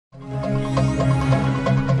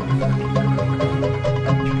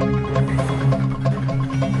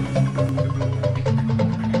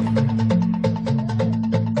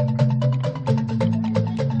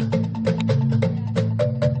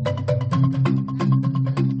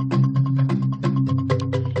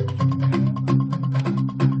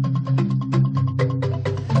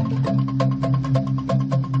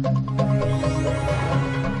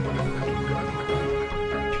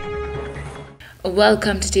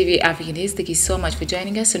Welcome to TV Africa News. Thank you so much for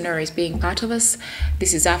joining us and always being part of us.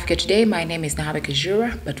 This is Africa Today. My name is Nahabe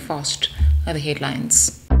Kajura, but first are the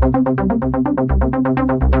headlines.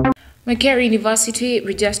 Makerere University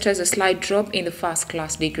registers a slight drop in the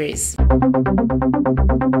first-class degrees.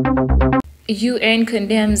 UN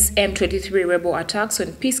condemns M23 rebel attacks on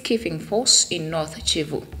peacekeeping force in North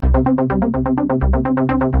Kivu.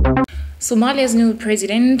 Somalia's new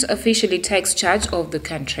president officially takes charge of the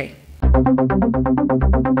country.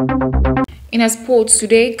 In our sports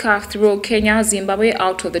today, CAF throw Kenya, Zimbabwe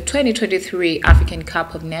out of the 2023 African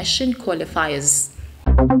Cup of Nations qualifiers.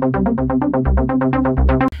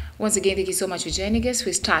 Once again, thank you so much for joining us.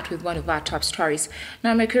 We start with one of our top stories.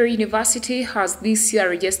 Now, Makerere University has this year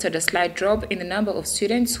registered a slight drop in the number of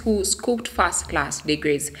students who scooped first-class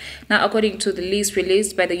degrees. Now, according to the list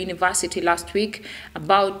released by the university last week,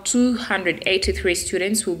 about 283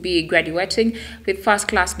 students will be graduating with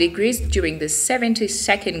first-class degrees during the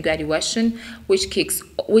 72nd graduation, which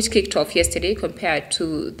kicked off yesterday compared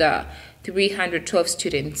to the 312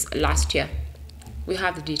 students last year. We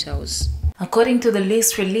have the details. According to the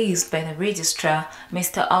list released by the registrar,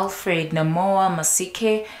 Mr. Alfred Namoa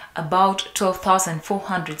Masike, about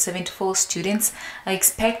 12,474 students are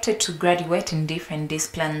expected to graduate in different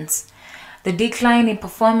disciplines. The decline in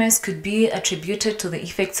performance could be attributed to the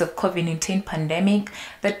effects of COVID-19 pandemic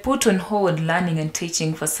that put on hold learning and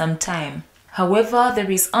teaching for some time. However,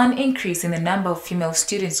 there is an increase in the number of female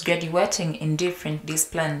students graduating in different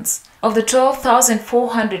disciplines. Of the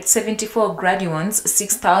 12,474 graduates,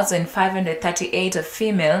 6,538 are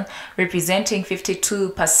female, representing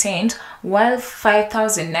 52%, while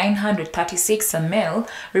 5,936 are male,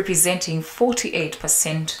 representing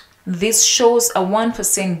 48%. This shows a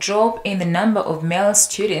 1% drop in the number of male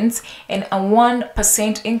students and a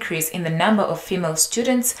 1% increase in the number of female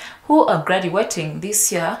students who are graduating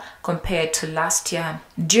this year compared to last year.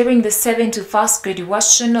 During the 71st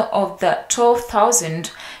graduation of the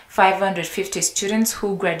 12,550 students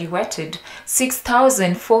who graduated,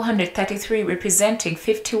 6,433 representing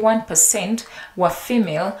 51% were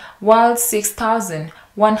female, while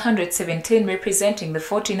 6,117 representing the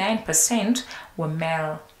 49% were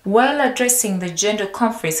male. While addressing the gender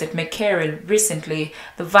conference at Makerere recently,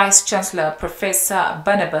 the Vice-Chancellor, Professor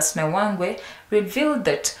Barnabas Nawangwe, revealed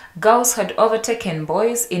that girls had overtaken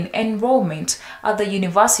boys in enrollment at the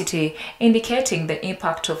university, indicating the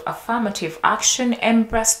impact of affirmative action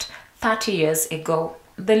embraced 30 years ago.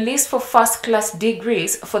 The list for first-class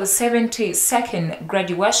degrees for the 72nd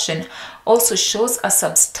graduation also shows a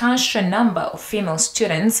substantial number of female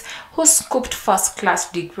students who scooped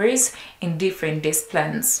first-class degrees in different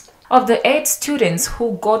disciplines. Of the 8 students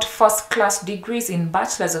who got first-class degrees in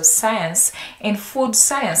Bachelors of Science in Food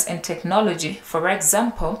Science and Technology, for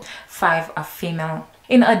example, 5 are female.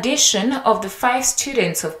 In addition, of the 5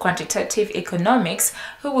 students of Quantitative Economics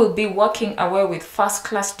who will be walking away with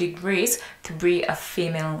first-class degrees, 3 are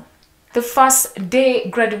female. The first day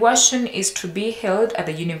graduation is to be held at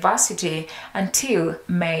the university until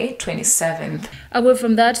May 27th. Away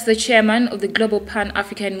from that, the chairman of the Global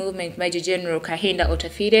Pan-African Movement, Major General Kahinda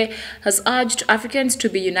Otafiire, has urged Africans to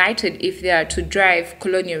be united if they are to drive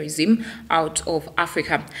colonialism out of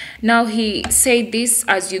Africa. Now, he said this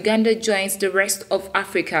as Uganda joins the rest of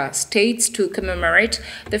Africa states to commemorate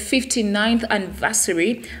the 59th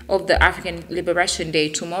anniversary of the African Liberation Day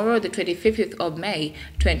tomorrow, the 25th of May,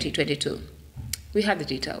 2022. We have the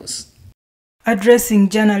details. Addressing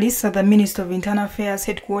journalists at the Ministry of Internal Affairs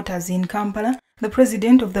headquarters in Kampala, the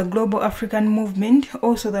President of the Global African Movement,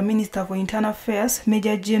 also the Minister for Internal Affairs,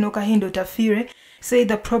 Major General Kahinda Otafiire, said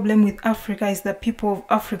the problem with Africa is the people of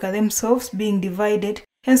Africa themselves being divided,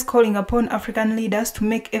 hence calling upon African leaders to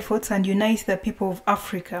make efforts and unite the people of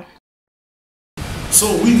Africa.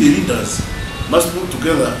 So we the leaders must put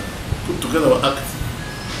together our act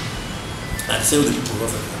and save the people of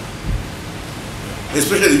Africa.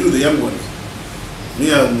 Especially you, the young ones.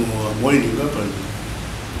 Me, I'm winding up. And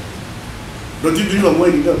don't you believe I'm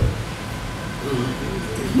winding up?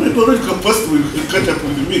 My political capacity will catch up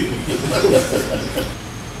with me.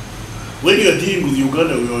 When you are dealing with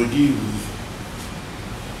Uganda, we are dealing with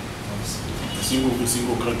a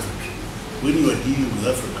single country. When you are dealing with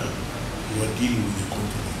Africa, you are dealing with the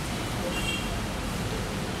continent.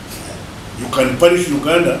 You can punish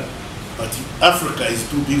Uganda, but Africa is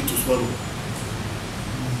too big to swallow.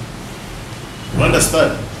 You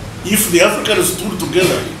understand? If the Africans stood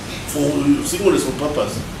together for singleness of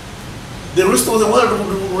purpose, the rest of the world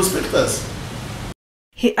will respect us.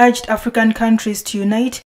 He urged African countries to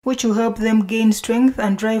unite, which will help them gain strength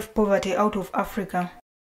and drive poverty out of Africa.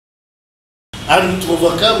 And to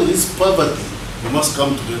overcome this poverty, we must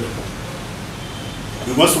come together.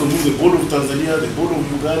 We must remove the border of Tanzania, the border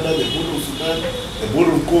of Uganda, the border of Sudan, the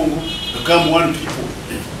border of Congo, become one people.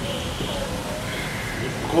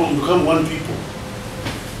 Become one people.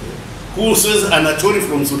 Who says Anatoli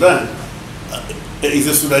from Sudan is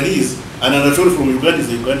a Sudanese and Anatoli from Uganda is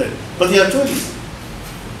a Ugandan? But they are Tories.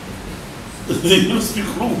 They don't speak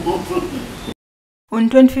wrong. On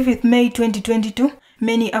 25th May 2022,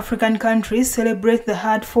 many African countries celebrate the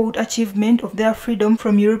hard-fought achievement of their freedom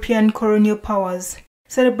from European colonial powers.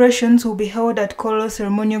 Celebrations will be held at Kololo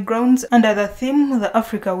ceremonial grounds under the theme The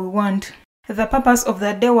Africa We Want. The purpose of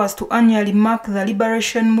the day was to annually mark the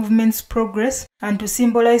liberation movement's progress and to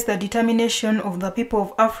symbolize the determination of the people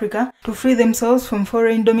of Africa to free themselves from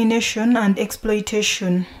foreign domination and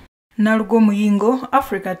exploitation. Nalugo Muyingo,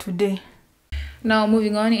 Africa Today. Now,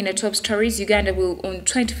 moving on, in the top stories, Uganda will on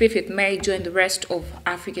 25th May join the rest of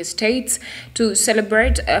African states to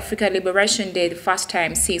celebrate Africa Liberation Day the first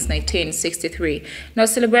time since 1963. Now,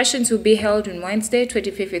 celebrations will be held on Wednesday,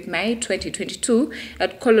 25th May 2022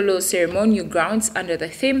 at Kololo ceremonial grounds under the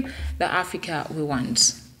theme, The Africa We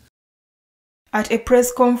Want. At a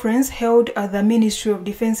press conference held at the Ministry of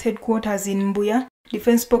Defense headquarters in Mbuya,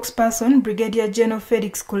 Defense spokesperson Brigadier General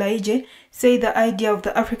Felix Kulaije said the idea of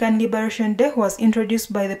the African Liberation Day was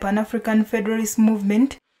introduced by the Pan-African Federalist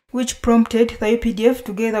Movement, which prompted the UPDF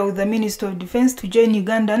together with the Ministry of Defense to join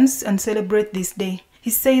Ugandans and celebrate this day.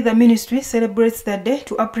 He said the ministry celebrates the day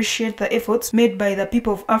to appreciate the efforts made by the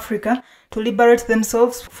people of Africa to liberate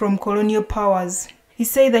themselves from colonial powers. He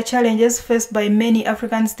said the challenges faced by many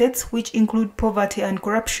African states, which include poverty and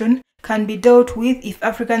corruption, can be dealt with if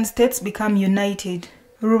African states become united.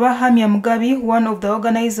 Rubahamya Mugabe, one of the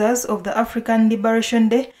organizers of the African Liberation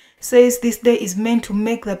Day, says this day is meant to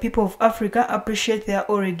make the people of Africa appreciate their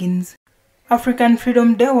origins. African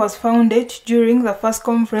Freedom Day was founded during the first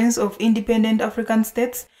conference of independent African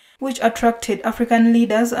states, which attracted African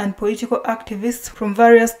leaders and political activists from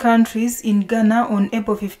various countries in Ghana on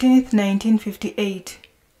April 15, 1958.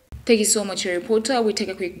 Thank you so much, reporter. We take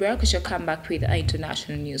a quick break. We shall come back with our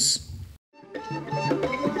international news.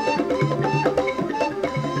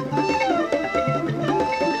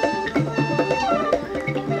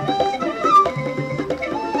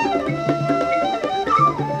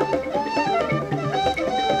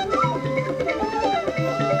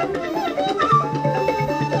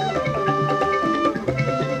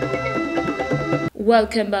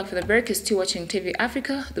 Welcome back for the break. You're still watching TV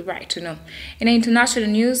Africa, the right to know. In international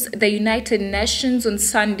news, the United Nations on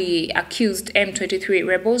Sunday accused M23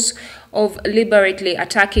 rebels of deliberately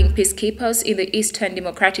attacking peacekeepers in the Eastern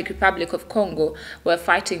Democratic Republic of Congo, where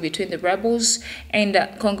fighting between the rebels and the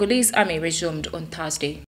Congolese army resumed on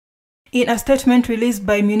Thursday. In a statement released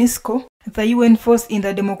by MONUSCO, the UN force in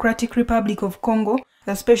the Democratic Republic of Congo,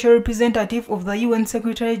 the special representative of the UN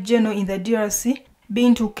Secretary General in the DRC,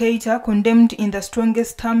 Bintou Keita, condemned in the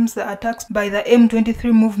strongest terms the attacks by the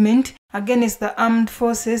M23 movement against the armed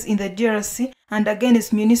forces in the DRC and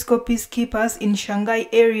against MONUSCO peacekeepers in Shanghai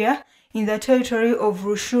area in the territory of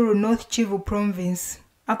Rushuru, North Kivu province.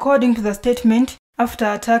 According to the statement, after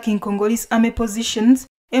attacking Congolese army positions,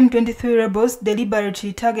 M23 rebels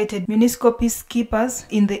deliberately targeted MONUSCO peacekeepers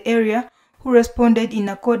in the area who responded in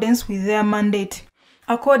accordance with their mandate.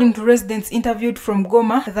 According to residents interviewed from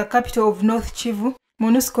Goma, the capital of North Kivu,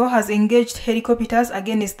 MONUSCO has engaged helicopters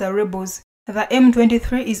against the rebels. The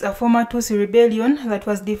M23 is a former Tutsi rebellion that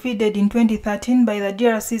was defeated in 2013 by the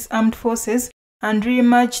DRC's armed forces and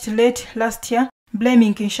re-emerged late last year,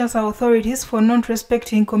 blaming Kinshasa authorities for not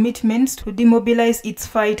respecting commitments to demobilize its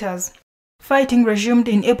fighters. Fighting resumed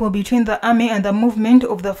in April between the army and the movement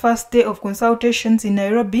of the first day of consultations in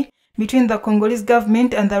Nairobi between the Congolese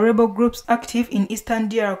government and the rebel groups active in eastern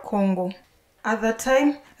DR Congo. At the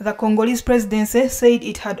time, the Congolese presidency said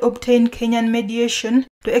it had obtained Kenyan mediation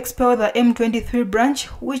to expel the M23 branch,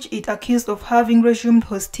 which it accused of having resumed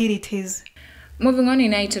hostilities. Moving on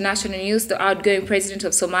in international news, the outgoing president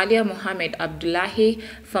of Somalia, Mohamed Abdullahi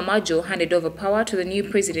Farmajo, handed over power to the new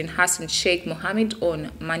president Hassan Sheikh Mohamud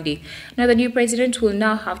on Monday. Now, the new president will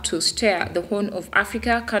now have to steer the Horn of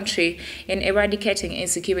Africa country in eradicating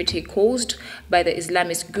insecurity caused by the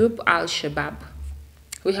Islamist group Al-Shabaab.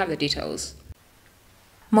 We have the details.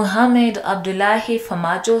 Mohamed Abdullahi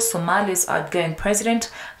Farmajo, Somalia's outgoing president,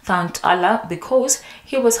 thanked Allah because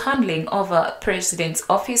he was handing over president's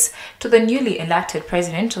office to the newly elected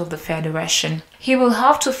president of the federation. He will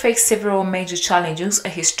have to face several major challenges. A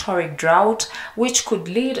historic drought, which could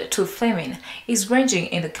lead to famine, is raging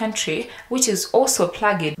in the country, which is also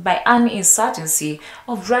plagued by an insurgency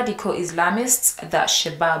of radical Islamists, the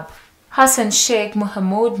Shabaab. Hassan Sheikh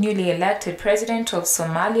Mohamud, newly elected president of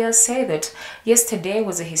Somalia, said that yesterday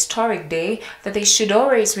was a historic day that they should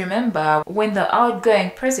always remember when the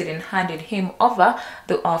outgoing president handed him over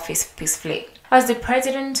the office peacefully. As the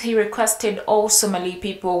president, he requested all Somali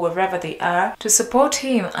people, wherever they are, to support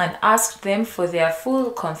him and asked them for their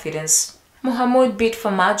full confidence. Mohamud beat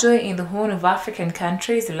Farmajo in the Horn of African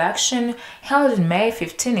Countries election held on May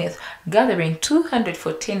 15th, gathering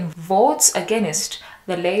 214 votes against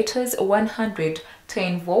the latter's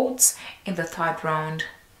 110 votes in the third round.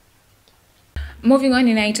 Moving on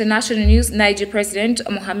in international news, Niger President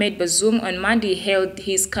Mohamed Bazoum on Monday hailed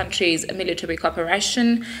his country's military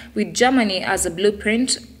cooperation with Germany as a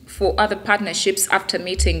blueprint for other partnerships after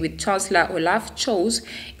meeting with Chancellor Olaf Scholz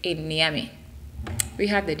in Niamey. We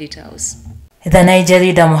have the details. The Niger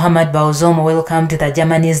leader Mohamed Bazoum welcomed the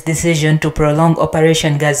Germany's decision to prolong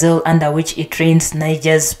Operation Gazelle, under which it trains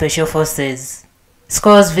Niger's special forces.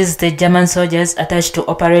 Scholz visited German soldiers attached to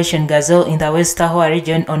Operation Gazelle in the West Sahara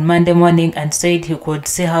region on Monday morning and said he could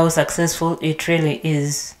see how successful it really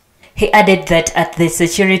is. He added that the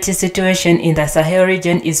security situation in the Sahel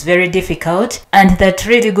region is very difficult and that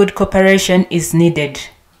really good cooperation is needed.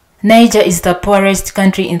 Niger is the poorest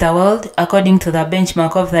country in the world, according to the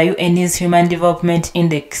benchmark of the UN's Human Development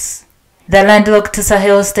Index. The landlocked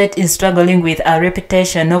Sahel state is struggling with a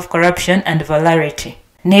reputation of corruption and volatility.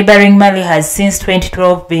 Neighboring Mali has since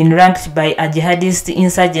 2012 been ranked by a jihadist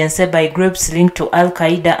insurgency by groups linked to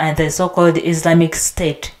Al-Qaeda and the so-called Islamic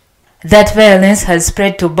State. That violence has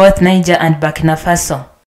spread to both Niger and Burkina Faso.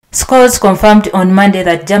 Scholz confirmed on Monday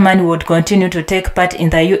that Germany would continue to take part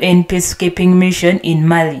in the UN peacekeeping mission in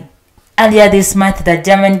Mali. Earlier this month, the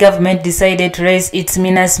German government decided to raise its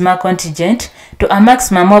MINUSMA contingent to a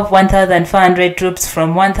maximum of 1,400 troops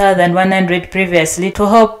from 1,100 previously to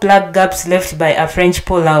help plug gaps left by a French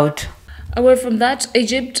pullout. Away from that,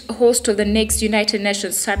 Egypt, host of the next United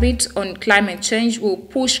Nations Summit on Climate Change, will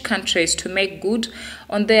push countries to make good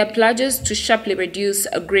on their pledges to sharply reduce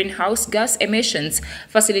greenhouse gas emissions,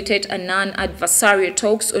 facilitate a non-adversarial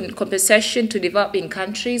talks on compensation to developing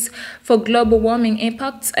countries for global warming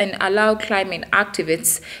impacts, and allow climate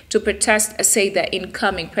activists to protest, say the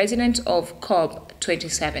incoming president of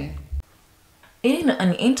COP27. In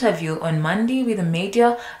an interview on Monday with the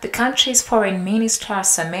media, the country's foreign minister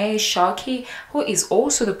Sameh Shouki, who is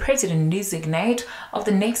also the president-designate of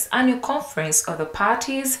the next annual conference of the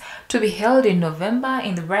parties to be held in November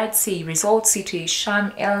in the Red Sea resort city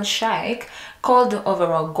Sharm el-Sheikh, called the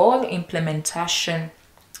overall goal implementation.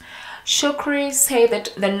 Shukri said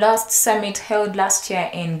that the last summit held last year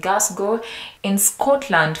in Glasgow in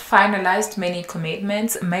Scotland finalized many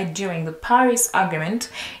commitments made during the Paris Agreement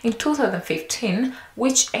in 2015,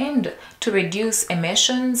 which aimed to reduce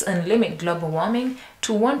emissions and limit global warming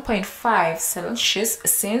to 1.5 Celsius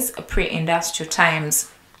since pre-industrial times.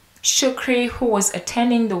 Shukri, who was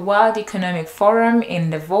attending the World Economic Forum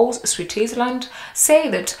in Davos, Switzerland,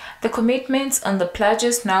 said that the commitments and the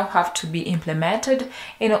pledges now have to be implemented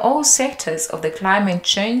in all sectors of the climate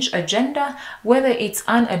change agenda, whether it's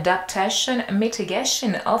on adaptation,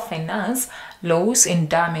 mitigation, or finance, loss, and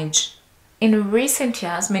damage. In recent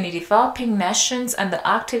years, many developing nations and the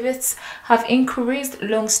activists have increased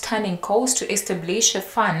long-standing calls to establish a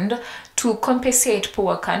fund to compensate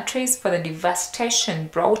poor countries for the devastation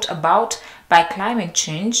brought about by climate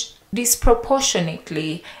change,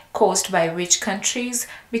 disproportionately caused by rich countries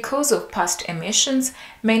because of past emissions.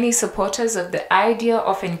 Many supporters of the idea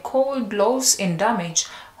often called loss and damage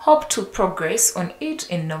hope to progress on it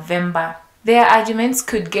in November. Their arguments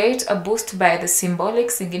could get a boost by the symbolic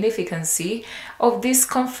significance of this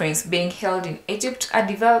conference being held in Egypt, a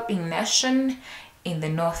developing nation in the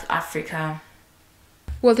North Africa.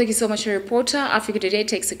 Well, thank you so much, reporter. Africa Today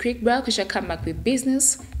takes a quick break. We shall come back with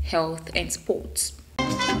business, health, and sports.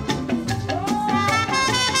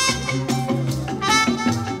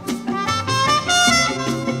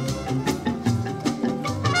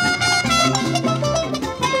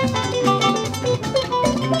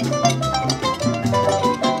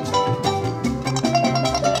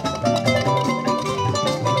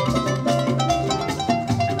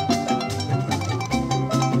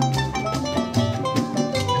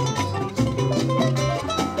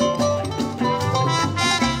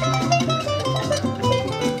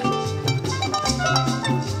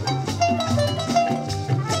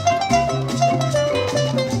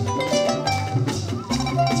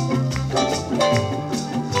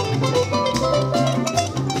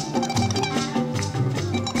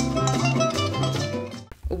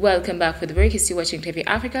 Welcome back for the break. You're still watching TV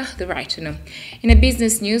Africa, the right to know. In a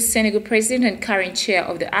business news, Senegal President and current chair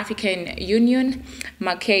of the African Union,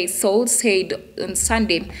 Macky Sall, said on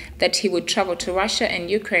Sunday that he would travel to Russia and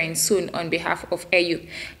Ukraine soon on behalf of AU.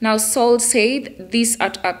 Now, Sall said this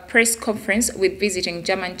at a press conference with visiting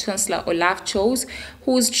German Chancellor Olaf Scholz,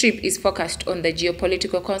 whose trip is focused on the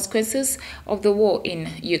geopolitical consequences of the war in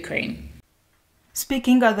Ukraine.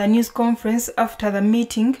 Speaking at the news conference after the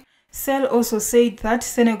meeting, Sall also said that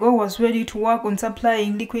Senegal was ready to work on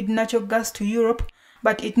supplying liquid natural gas to Europe,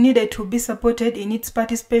 but it needed to be supported in its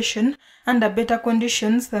participation under better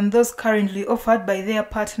conditions than those currently offered by their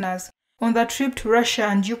partners. On the trip to Russia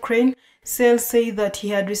and Ukraine, Sall said that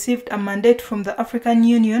he had received a mandate from the African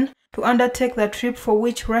Union to undertake the trip, for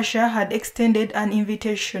which Russia had extended an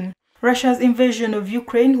invitation. Russia's invasion of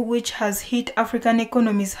Ukraine, which has hit African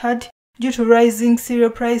economies hard due to rising cereal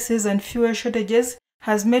prices and fuel shortages,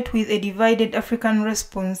 has met with a divided African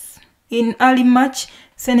response. In early March,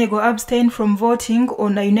 Senegal abstained from voting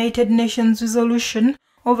on a United Nations resolution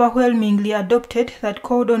overwhelmingly adopted that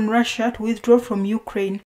called on Russia to withdraw from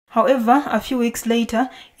Ukraine. However, a few weeks later,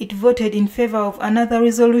 it voted in favor of another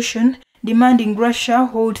resolution demanding Russia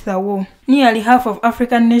hold the war. Nearly half of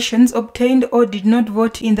African nations obtained or did not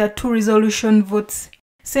vote in the two resolution votes.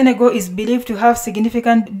 Senegal is believed to have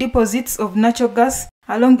significant deposits of natural gas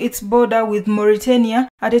along its border with Mauritania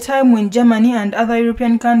at a time when Germany and other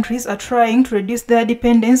European countries are trying to reduce their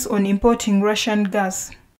dependence on importing Russian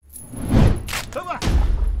gas.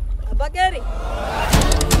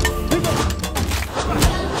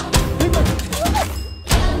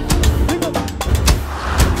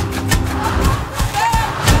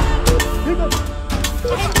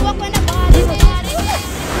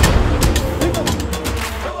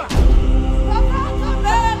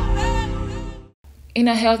 In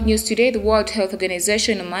our health news today, the World Health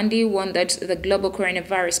Organization on Monday warned that the global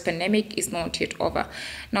coronavirus pandemic is not yet over.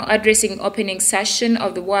 Now, addressing opening session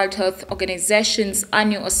of the World Health Organization's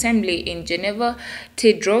annual assembly in Geneva,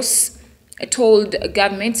 Tedros told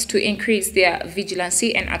governments to increase their vigilance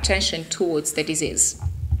and attention towards the disease.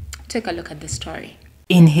 Take a look at the story.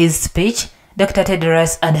 In his speech, Dr.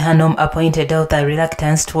 Tedros Adhanom pointed out the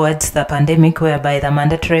reluctance towards the pandemic, whereby the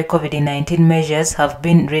mandatory COVID-19 measures have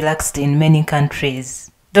been relaxed in many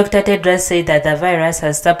countries. Dr. Tedros said that the virus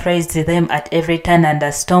has surprised them at every turn and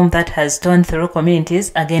a storm that has torn through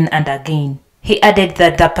communities again and again. He added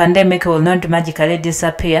that the pandemic will not magically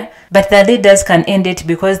disappear, but the leaders can end it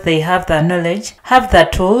because they have the knowledge, have the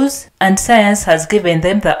tools, and science has given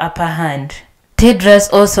them the upper hand.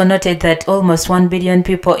 Tedros also noted that almost 1 billion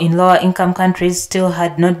people in lower-income countries still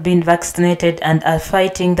had not been vaccinated and are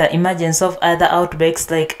fighting the emergence of other outbreaks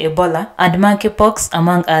like Ebola and monkeypox,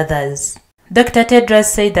 among others. Dr. Tedros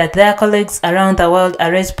said that their colleagues around the world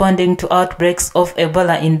are responding to outbreaks of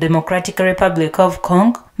Ebola in Democratic Republic of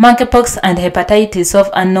Congo, monkeypox and hepatitis of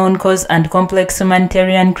unknown cause and complex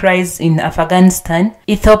humanitarian crises in Afghanistan,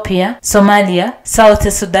 Ethiopia, Somalia,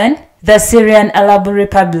 South Sudan, the Syrian Arab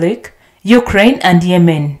Republic, Ukraine and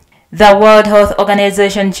Yemen. The World Health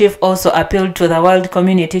Organization chief also appealed to the world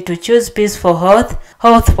community to choose peace for health,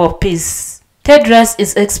 health for peace. Tedros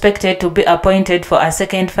is expected to be appointed for a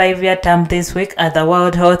second 5-year term this week at the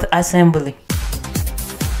World Health Assembly.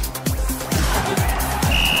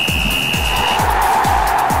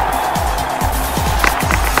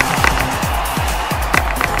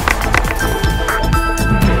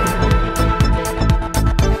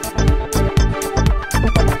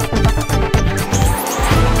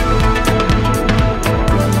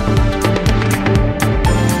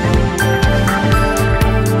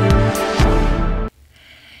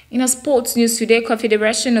 In our sports news today,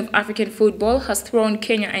 Confederation of African Football has thrown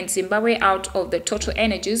Kenya and Zimbabwe out of the Total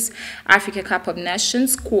Energies Africa Cup of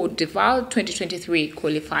Nations Cote d'Ivoire 2023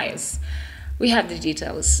 qualifiers. We have the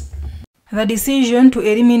details. The decision to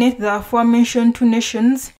eliminate the aforementioned two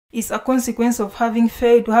nations is a consequence of having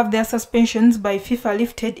failed to have their suspensions by FIFA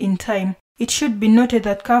lifted in time. It should be noted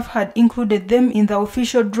that CAF had included them in the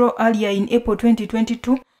official draw earlier in April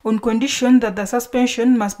 2022 on condition that the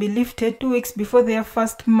suspension must be lifted 2 weeks before their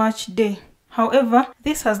first match day. However,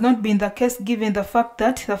 this has not been the case given the fact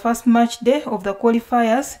that the first match day of the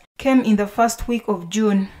qualifiers came in the first week of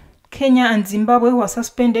June. Kenya and Zimbabwe were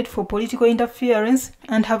suspended for political interference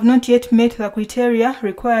and have not yet met the criteria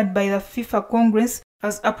required by the FIFA Congress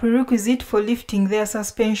as a prerequisite for lifting their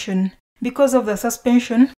suspension. Because of the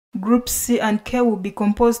suspension, Groups C and K will be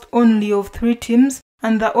composed only of 3 teams,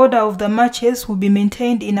 and the order of the matches will be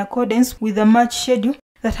maintained in accordance with the match schedule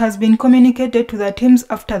that has been communicated to the teams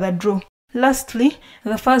after the draw. Lastly,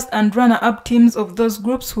 the first and runner-up teams of those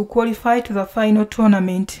groups will qualify to the final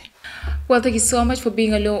tournament. Well, thank you so much for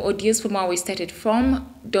being a loyal audience from where we started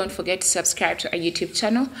from. Don't forget to subscribe to our YouTube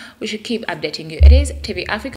channel. We should keep updating you. It is TV Africa.